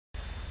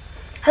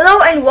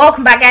Hello and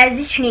welcome back, guys.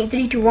 This is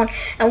Unique321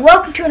 and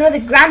welcome to another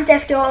Grand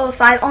Theft Auto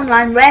 5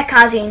 online rare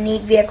cars and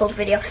unique vehicles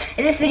video.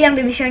 In this video I'm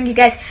going to be showing you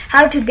guys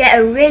how to get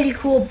a really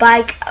cool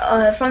bike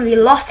from the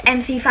Lost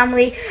MC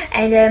family.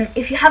 And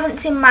if you haven't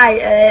seen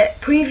my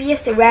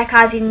previous rare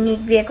cars and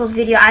unique vehicles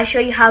video, I show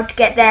you how to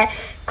get their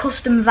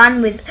custom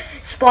van with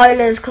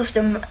spoilers,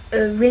 custom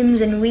rims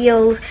and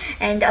wheels,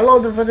 and a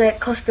lot of other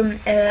custom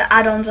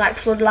add-ons like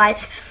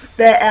floodlights.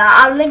 But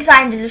I'll link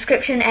that in the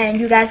description and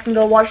you guys can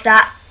go watch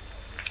that.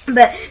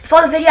 But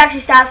before the video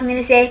actually starts, I'm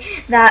going to say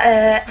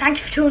that thank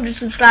you for 200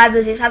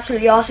 subscribers. It's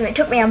absolutely awesome. It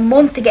took me a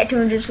month to get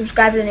 200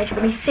 subscribers and it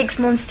took me 6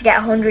 months to get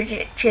 100,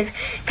 which is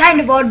kind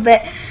of odd,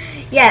 but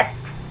yeah.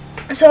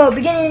 So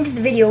beginning into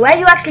the video, where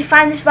you actually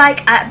find this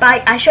bike,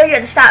 I show you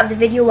at the start of the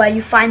video where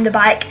you find the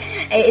bike.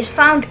 It is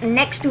found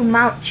next to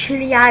Mount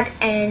Chiliad,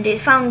 and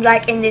it's found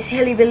like in this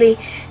hilly-billy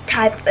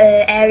type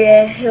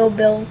area,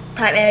 hillbill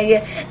type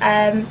area.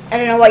 I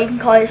don't know what you can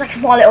call it. It's like a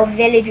small little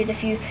village with a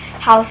few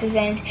houses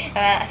and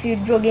a few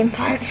drug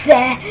implants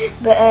there.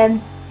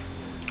 But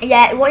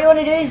yeah, what you want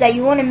to do is that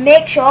you want to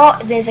make sure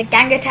there's a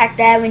gang attack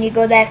there when you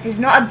go there. If there's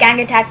not a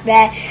gang attack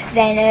there,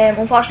 then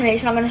unfortunately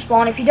it's not going to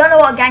spawn. If you don't know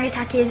what a gang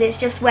attack is, it's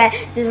just where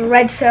there's a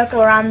red circle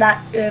around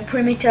that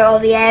perimeter or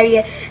the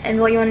area,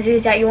 and what you want to do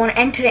is that you want to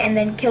enter it and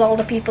then kill all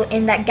the people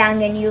in that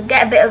gang, and you'll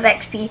get a bit of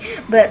XP.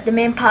 But the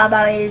main part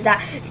about it is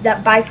that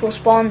that bike will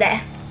spawn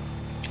there.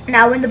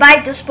 Now when the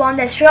bike does spawn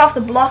there, straight off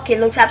the block, it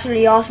looks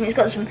absolutely awesome. It's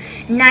got some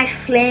nice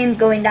flames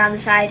going down the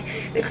side,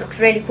 which looks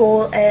really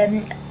cool.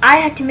 I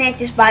had to make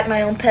this bike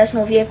my own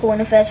personal vehicle when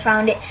I first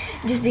found it,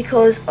 just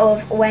because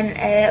of when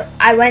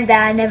I went there,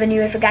 I never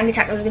knew if a gang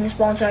attack was going to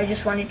spawn, so I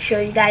just wanted to show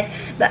you guys.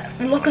 But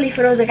luckily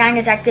for us, a gang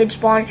attack did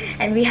spawn,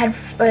 and we had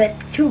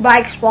 2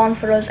 bikes spawn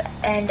for us,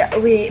 and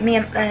me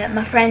and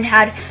my friend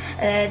had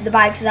the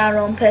bikes as our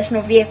own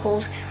personal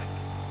vehicles.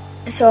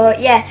 So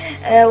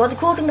yeah, what the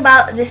cool thing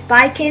about this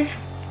bike is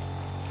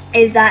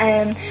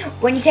that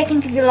when you take it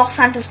into the Los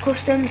Santos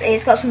Customs,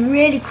 it's got some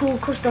really cool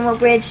custom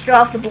upgrades straight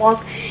off the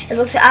block. It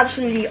looks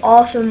absolutely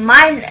awesome.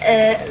 Mine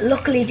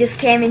luckily just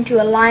came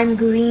into a lime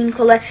green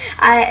colour.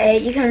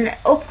 You can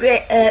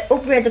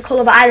upgrade the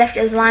colour, but I left it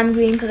as lime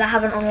green because I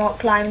haven't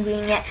unlocked lime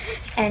green yet,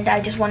 and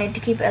I just wanted to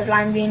keep it as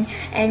lime green.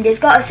 And it's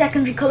got a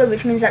secondary colour,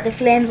 which means that the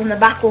flames on the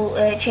back will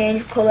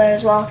change colour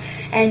as well.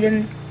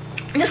 And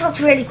it just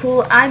looks really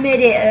cool. I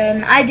made it,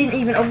 I didn't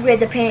even upgrade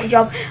the paint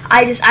job.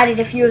 I just added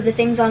a few of the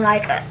things on,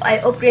 like I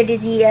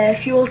upgraded the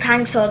fuel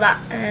tank so that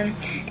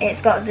it's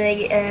got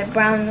the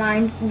brown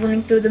line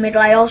running through the middle.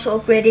 I also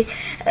upgraded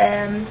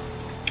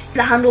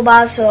the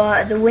handlebars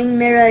so the wing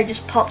mirror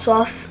just pops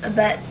off.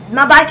 But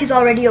my bike is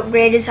already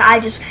upgraded, so I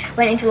just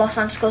went into Los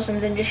Santos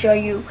Customs and just show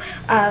you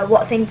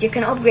what things you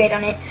can upgrade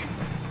on it.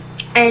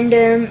 And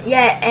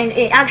yeah, and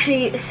it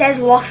actually says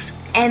Lost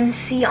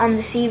MC on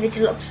the seat, which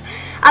looks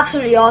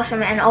absolutely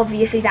awesome, and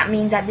obviously that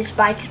means that this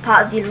bike is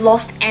part of the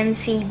Lost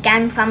MC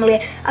gang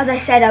family. As I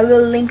said, I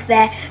will link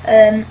their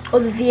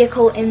other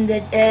vehicle in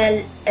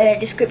the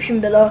description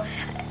below.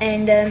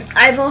 And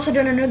I've also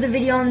done another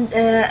video on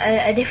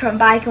a different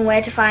bike and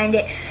where to find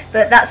it,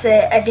 but that's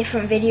a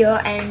different video,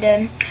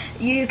 and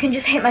you can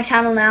just hit my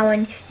channel now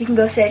and you can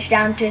go search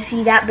down to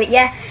see that. But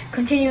yeah,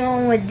 continuing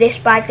on with this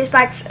bike. This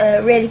bike's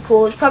really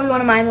cool. It's probably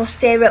one of my most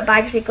favourite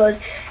bikes because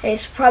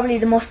it's probably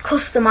the most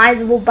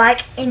customizable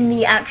bike in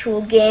the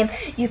actual game.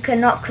 You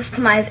cannot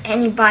customize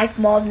any bike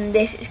more than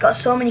this. It's got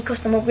so many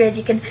custom upgrades.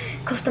 You can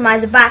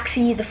customize the back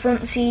seat, the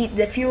front seat,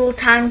 the fuel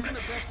tank,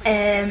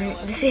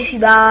 the sissy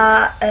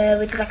bar,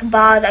 which is like a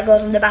bar that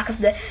goes on the back of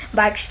the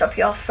bike to stop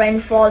your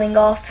friend falling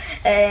off.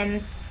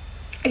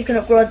 You can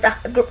upgrade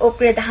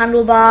the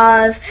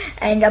handlebars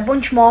and a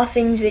bunch more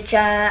things, which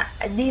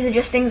these are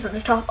just things off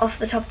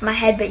the top of my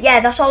head. But yeah,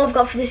 that's all I've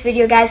got for this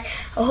video, guys.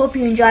 I hope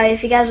you enjoy.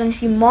 If you guys want to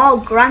see more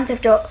Grand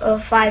Theft Auto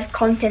 5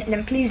 content,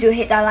 then please do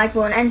hit that like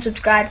button and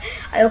subscribe.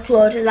 I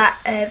upload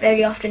that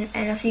very often,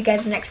 and I'll see you guys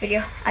in the next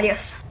video.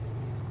 Adios.